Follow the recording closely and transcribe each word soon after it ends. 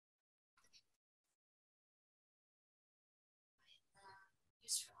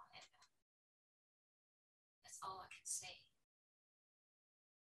can say,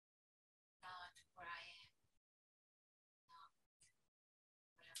 not where I am, not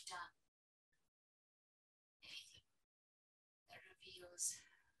what I've done, anything that reveals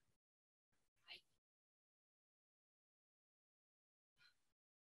right.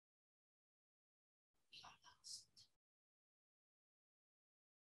 We are lost.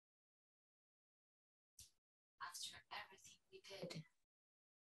 After everything we did,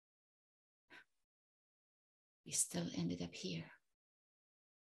 we still ended up here.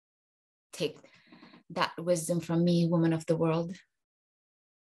 Take that wisdom from me, woman of the world.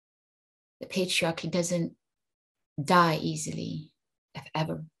 The patriarchy doesn't die easily, if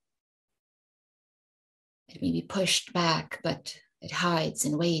ever. It may be pushed back, but it hides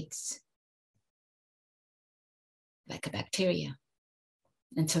and waits like a bacteria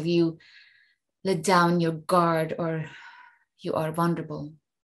until you let down your guard or you are vulnerable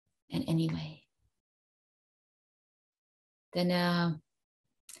in any way. Then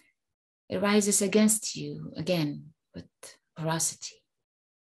it rises against you again with ferocity.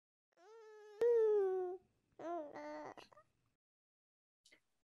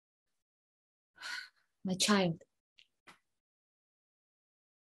 My child,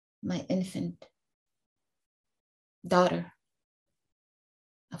 my infant daughter,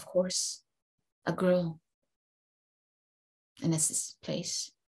 of course, a girl in this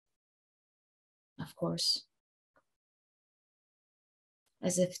place, of course,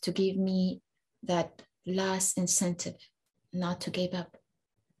 as if to give me that last incentive not to give up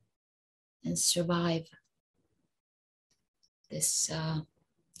and survive this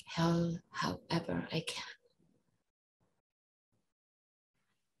hell however I can.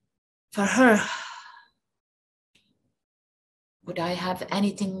 For her, would I have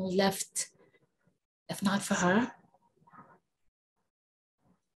anything left if not for her?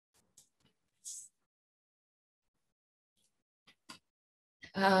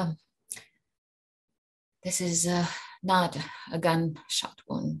 This is not a gunshot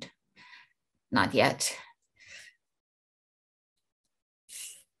wound, not yet.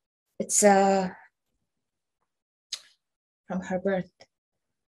 It's from her birth,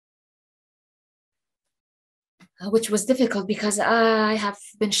 which was difficult because I have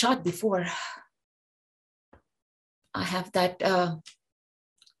been shot before. I have that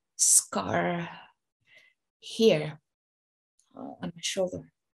scar here on my shoulder,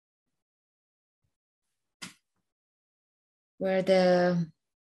 where the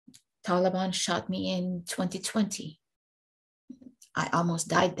Taliban shot me in 2020. I almost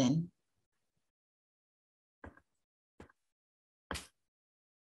died then.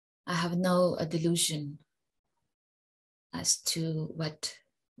 I have no delusion as to what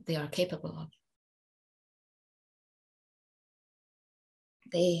they are capable of.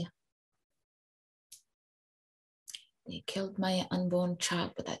 They killed my unborn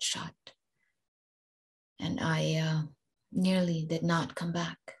child with that shot. And I nearly did not come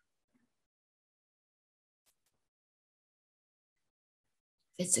back.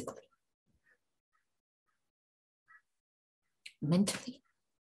 Physically, mentally.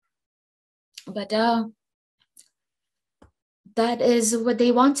 But that is what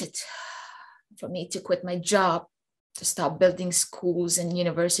they wanted, for me to quit my job, to stop building schools and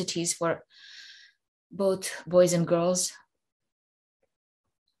universities for both boys and girls.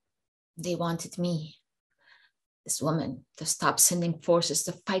 They wanted me, this woman, to stop sending forces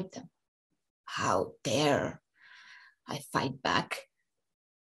to fight them. How dare I fight back?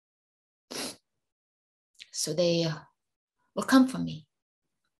 So they will come for me.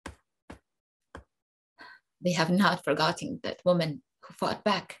 They have not forgotten that woman who fought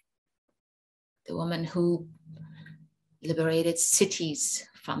back, the woman who liberated cities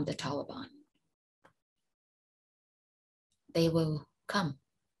from the Taliban. They will come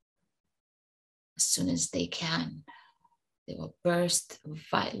as soon as they can. They will burst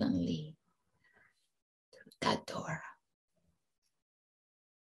violently through that door.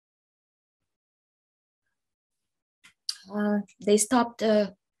 They stopped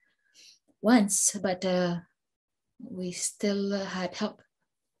once, but we still had help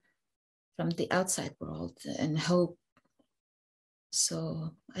from the outside world and hope.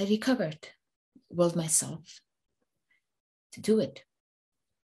 So I recovered, willed myself to do it.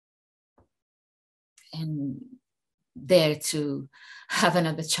 And dare to have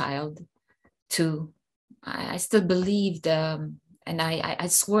another child too. I still believed, and I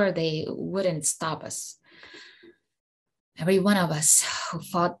swore they wouldn't stop us. Every one of us who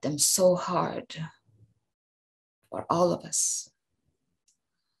fought them so hard, for all of us,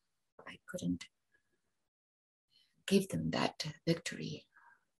 I couldn't give them that victory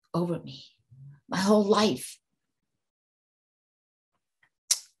over me. My whole life,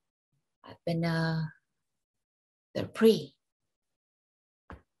 I've been their prey.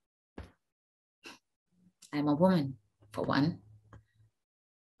 I'm a woman, for one,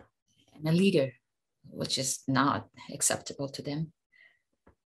 and a leader, which is not acceptable to them.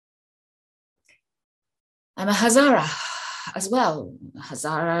 I'm a Hazara as well.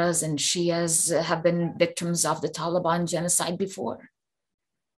 Hazaras and Shias have been victims of the Taliban genocide before.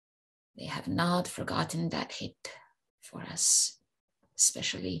 They have not forgotten that hate for us,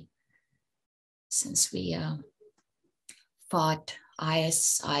 especially since we fought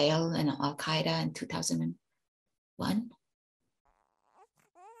IS, IL, and Al Qaeda in 2001.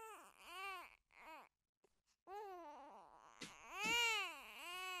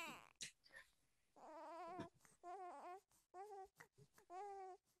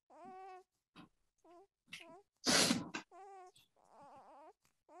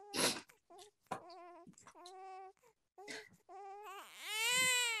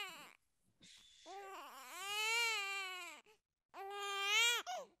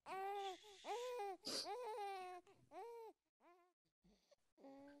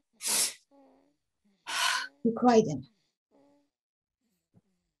 You cry then.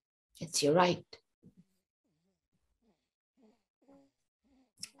 It's your right.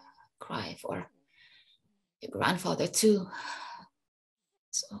 Cry for your grandfather too.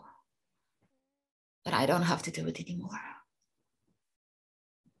 So, but I don't have to do it anymore.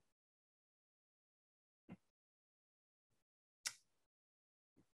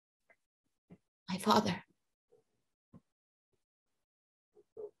 My father.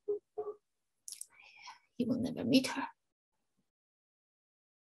 He will never meet her.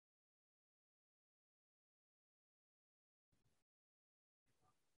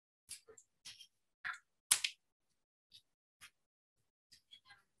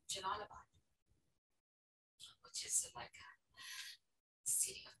 Jalalabad, which is like a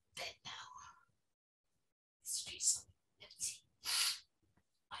city of dead now. The streets are empty.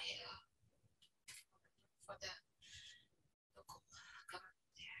 I for the local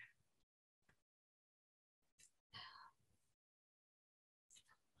government there.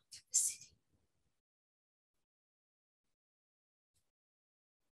 To the city.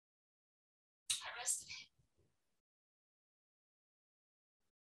 I arrested him.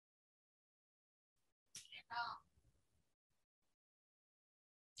 Now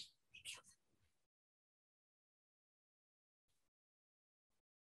they killed him.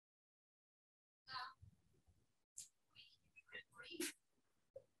 Now we grieve.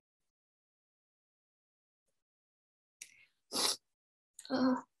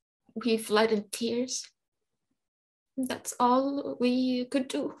 We fled in tears. That's all we could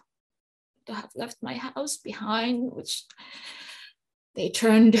do. To have left my house behind, which they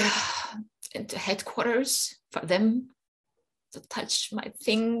turned into headquarters for them to touch my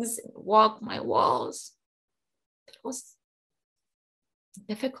things and walk my walls. It was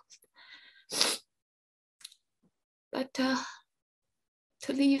difficult. But to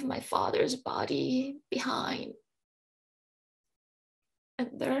leave my father's body behind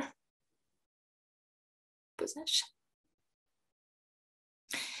and their possession.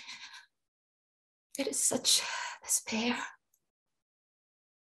 It is such despair.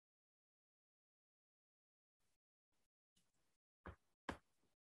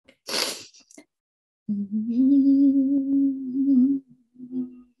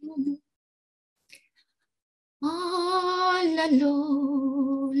 Oh,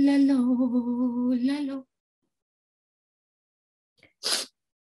 lalo, lalo, lalo.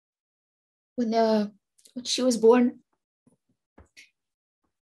 When she was born,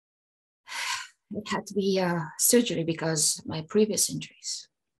 it had to be surgery because of my previous injuries.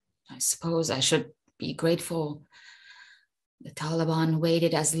 I suppose I should be grateful the Taliban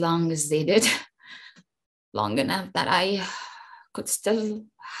waited as long as they did, long enough that I could still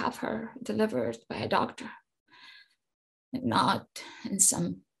have her delivered by a doctor and not in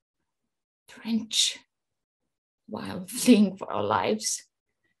some trench while fleeing for our lives.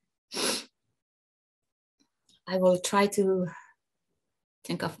 I will try to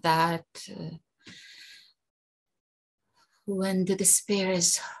think of that when the despair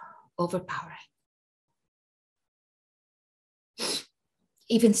is overpowering.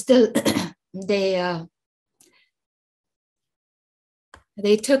 Even still, they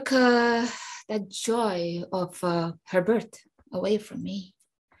took that joy of her birth away from me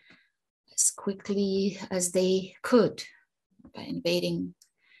as quickly as they could by invading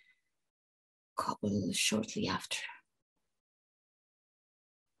Kabul shortly after,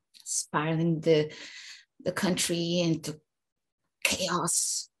 spiraling the country into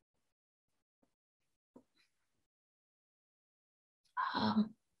chaos.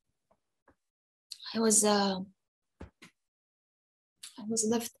 I was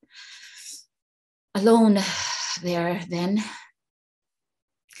left alone there then,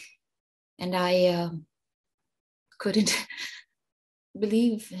 and I couldn't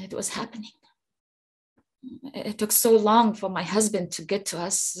believe it was happening. It took so long for my husband to get to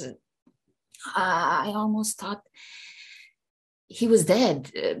us. I almost thought he was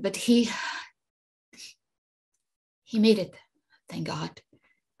dead, but he made it, thank God.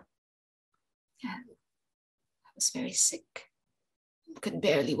 I was very sick, could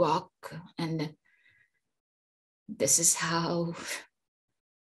barely walk, and this is how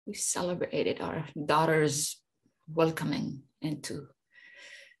we celebrated our daughter's welcoming into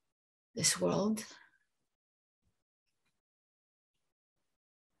this world.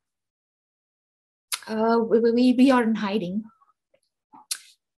 We are in hiding.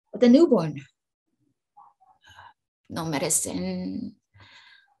 The newborn, no medicine.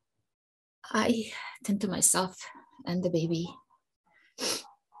 I tend to myself and the baby.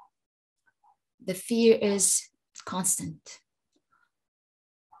 The fear is constant,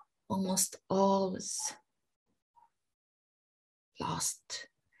 almost always lost.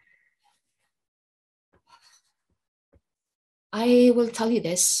 I will tell you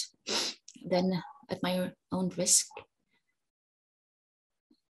this, then at my own risk.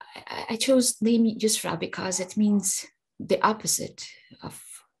 I chose the name Yusra because it means the opposite of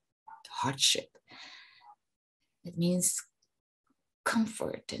hardship. It means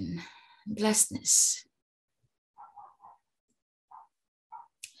comfort and blessedness.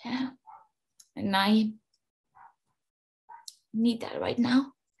 Yeah, and I need that right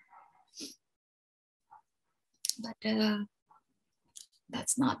now. But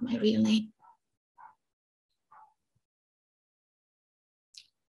that's not my real name.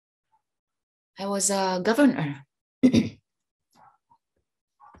 I was a governor. And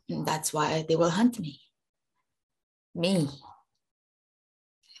that's why they will hunt me. Me,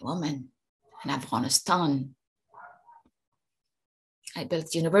 a woman in Afghanistan. I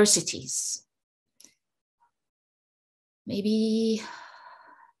built universities. Maybe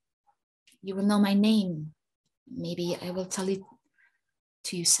you will know my name. Maybe I will tell it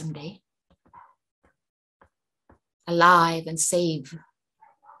to you someday. Alive and safe.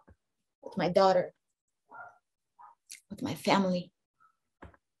 With my daughter. With my family.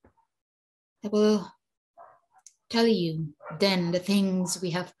 I will tell you then the things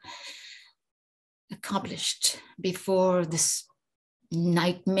we have accomplished before this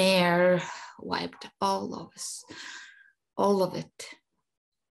nightmare wiped all of us, all of it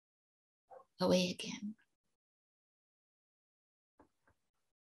away again.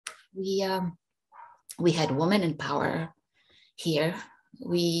 We had women in power here.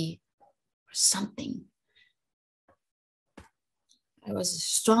 We were something. I was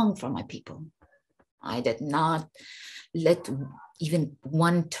strong for my people. I did not let even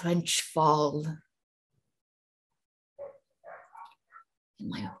one trench fall. And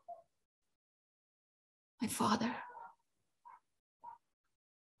my father,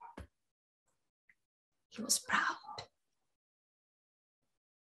 he was proud.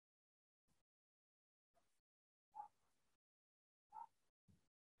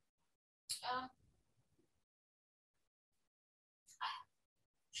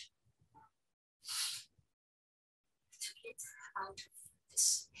 To get out of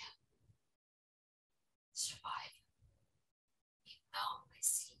this, survive. Now I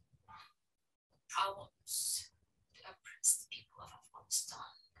see problems the oppressed people of Afghanistan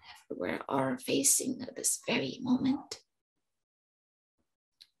everywhere are facing at this very moment.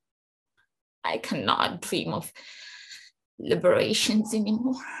 I cannot dream of liberations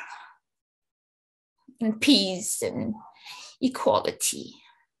anymore, and peace and equality.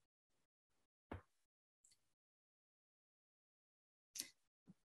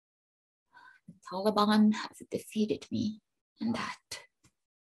 The Taliban have defeated me in that.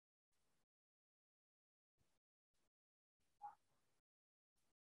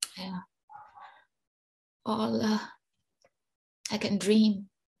 Yeah. All I can dream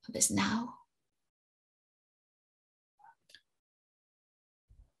of is now.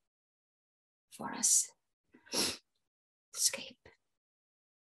 For us to escape.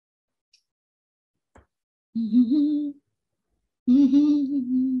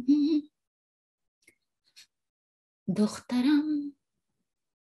 دخترم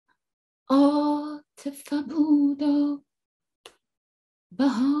عاطفه بود و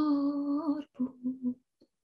بهار بود